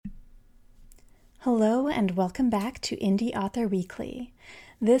Hello and welcome back to Indie Author Weekly.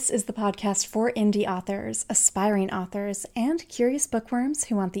 This is the podcast for indie authors, aspiring authors, and curious bookworms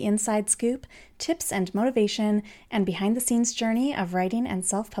who want the inside scoop, tips and motivation, and behind-the-scenes journey of writing and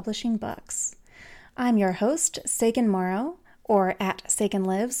self-publishing books. I'm your host, Sagan Morrow, or at Sagan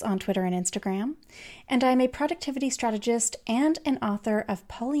Lives on Twitter and Instagram, and I'm a productivity strategist and an author of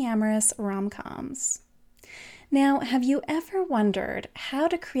polyamorous rom-coms. Now, have you ever wondered how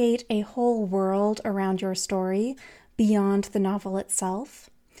to create a whole world around your story beyond the novel itself?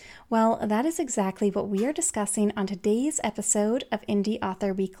 Well, that is exactly what we are discussing on today's episode of Indie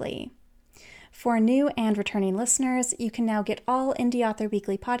Author Weekly. For new and returning listeners, you can now get all Indie Author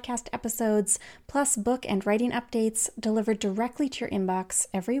Weekly podcast episodes, plus book and writing updates delivered directly to your inbox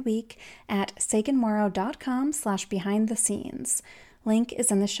every week at saganmorrow.com/behind-the-scenes. Link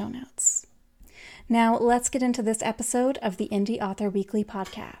is in the show notes. Now, let's get into this episode of the Indie Author Weekly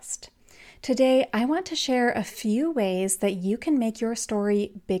podcast. Today, I want to share a few ways that you can make your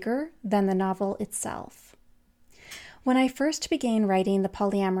story bigger than the novel itself. When I first began writing the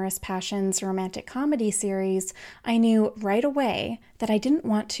Polyamorous Passions romantic comedy series, I knew right away that I didn't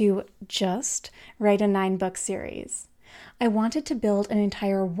want to just write a 9-book series. I wanted to build an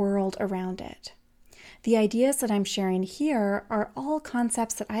entire world around it. The ideas that I'm sharing here are all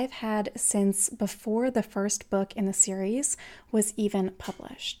concepts that I've had since before the first book in the series was even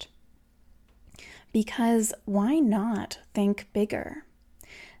published. Because why not think bigger?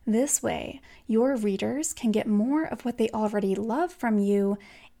 This way, your readers can get more of what they already love from you,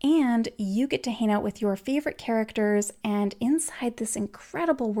 and you get to hang out with your favorite characters and inside this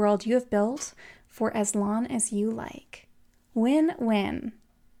incredible world you have built for as long as you like. Win-win.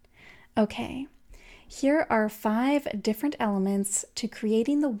 Okay. Here are 5 different elements to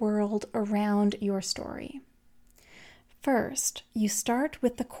creating the world around your story. First, you start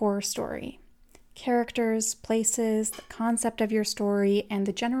with the core story. Characters, places, the concept of your story, and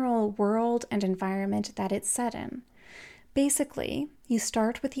the general world and environment that it's set in. Basically, you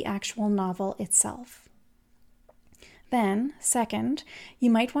start with the actual novel itself. Then, second, you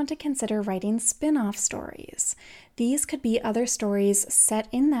might want to consider writing spin-off stories. These could be other stories set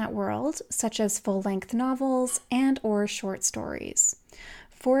in that world, such as full-length novels and/or short stories.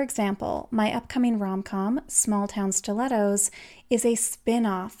 For example, my upcoming rom-com, Small Town Stilettos, is a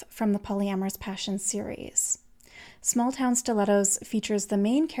spin-off from the Polyamorous Passions series. Small Town Stilettos features the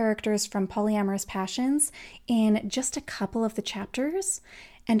main characters from Polyamorous Passions in just a couple of the chapters,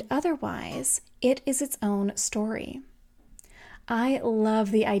 and otherwise, it is its own story. I love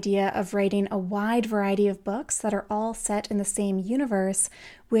the idea of writing a wide variety of books that are all set in the same universe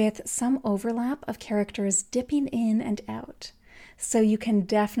with some overlap of characters dipping in and out. So you can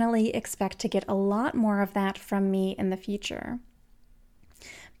definitely expect to get a lot more of that from me in the future.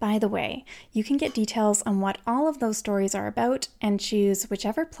 By the way, you can get details on what all of those stories are about and choose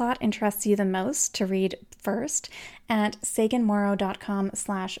whichever plot interests you the most to read first at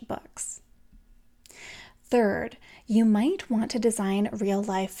saganmorrow.com/books. Third, you might want to design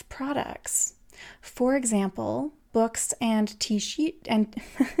real-life products. For example, books and t-shirts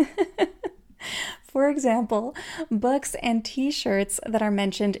that are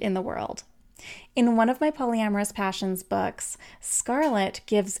mentioned in the world. In one of my Polyamorous Passions books, Scarlett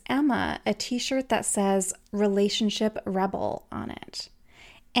gives Emma a t-shirt that says Relationship Rebel on it.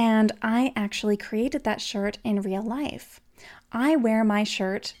 And I actually created that shirt in real life. I wear my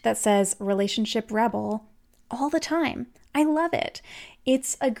shirt that says Relationship Rebel all the time. I love it.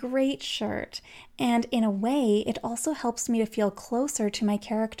 It's a great shirt, and in a way, it also helps me to feel closer to my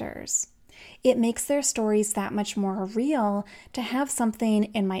characters. It makes their stories that much more real to have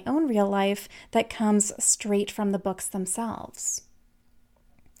something in my own real life that comes straight from the books themselves.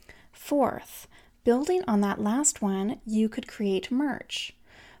 Fourth, building on that last one, you could create merch.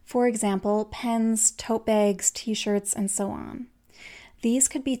 For example, pens, tote bags, t-shirts, and so on. These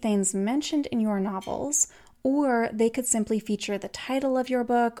could be things mentioned in your novels, or they could simply feature the title of your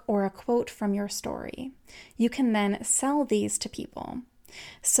book or a quote from your story. You can then sell these to people.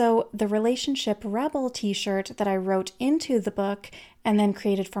 So the Relationship Rebel t-shirt that I wrote into the book and then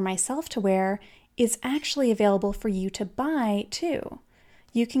created for myself to wear is actually available for you to buy too.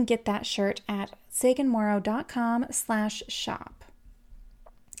 You can get that shirt at saganmorrow.com/shop.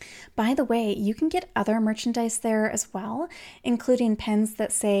 By the way, you can get other merchandise there as well, including pens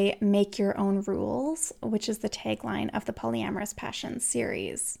that say "Make Your Own Rules," which is the tagline of the Polyamorous Passions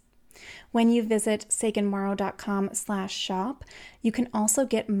series. When you visit saganmorrow.com/shop, you can also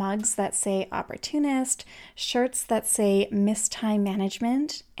get mugs that say Opportunist, shirts that say Miss Time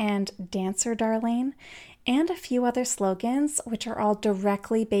Management and Dancer Darling, and a few other slogans, which are all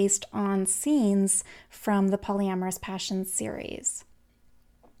directly based on scenes from the Polyamorous Passions series.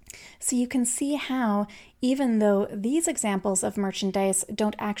 So you can see how, even though these examples of merchandise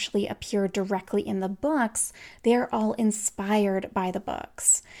don't actually appear directly in the books, they are all inspired by the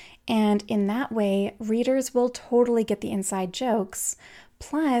books. And in that way, readers will totally get the inside jokes.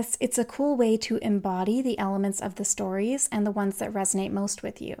 Plus, it's a cool way to embody the elements of the stories and the ones that resonate most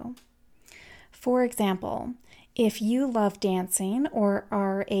with you. For example, if you love dancing or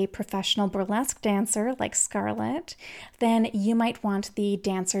are a professional burlesque dancer like Scarlett, then you might want the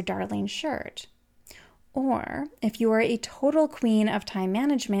Dancer Darling shirt. Or if you are a total queen of time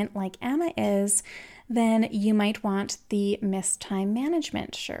management like Emma is, then you might want the Miss Time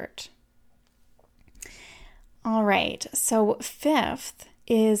Management shirt. All right, so fifth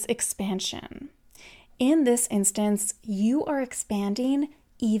is expansion. In this instance, you are expanding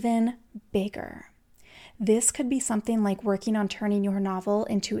even bigger. This could be something like working on turning your novel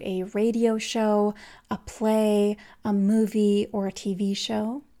into a radio show, a play, a movie, or a TV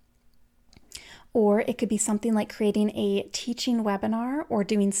show. Or it could be something like creating a teaching webinar or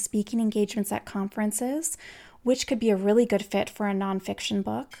doing speaking engagements at conferences, which could be a really good fit for a nonfiction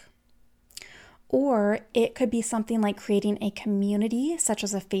book. Or it could be something like creating a community, such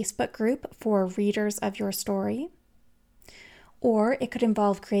as a Facebook group for readers of your story. Or it could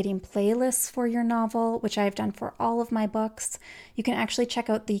involve creating playlists for your novel, which I've done for all of my books. You can actually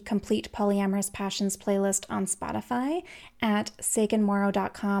check out the complete Polyamorous Passions playlist on Spotify at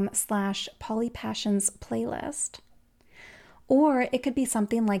saganmorrow.com/polypassionsplaylist. Or it could be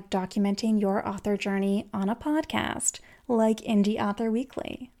something like documenting your author journey on a podcast, like Indie Author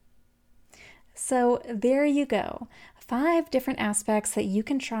Weekly. So there you go. 5 different aspects that you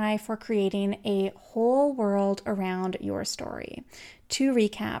can try for creating a whole world around your story. To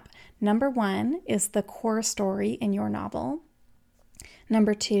recap, number 1 is the core story in your novel.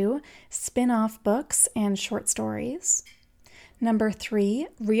 Number 2, spin-off books and short stories. Number 3,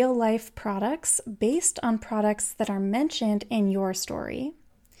 real-life products based on products that are mentioned in your story.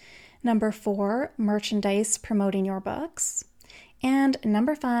 Number 4, merchandise promoting your books. And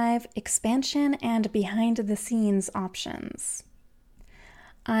number 5, expansion and behind-the-scenes options.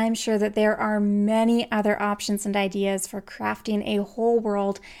 I'm sure that there are many other options and ideas for crafting a whole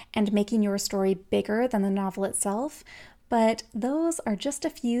world and making your story bigger than the novel itself, but those are just a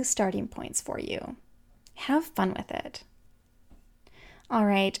few starting points for you. Have fun with it. All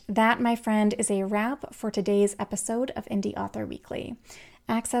right, that, my friend, is a wrap for today's episode of Indie Author Weekly.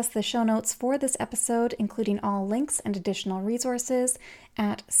 Access the show notes for this episode, including all links and additional resources,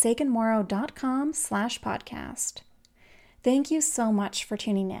 at saganmorrow.com/podcast. Thank you so much for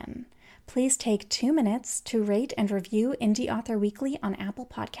tuning in. Please take 2 minutes to rate and review Indie Author Weekly on Apple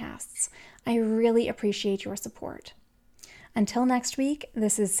Podcasts. I really appreciate your support. Until next week,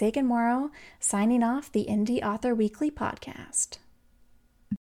 this is Sagan Morrow signing off the Indie Author Weekly podcast.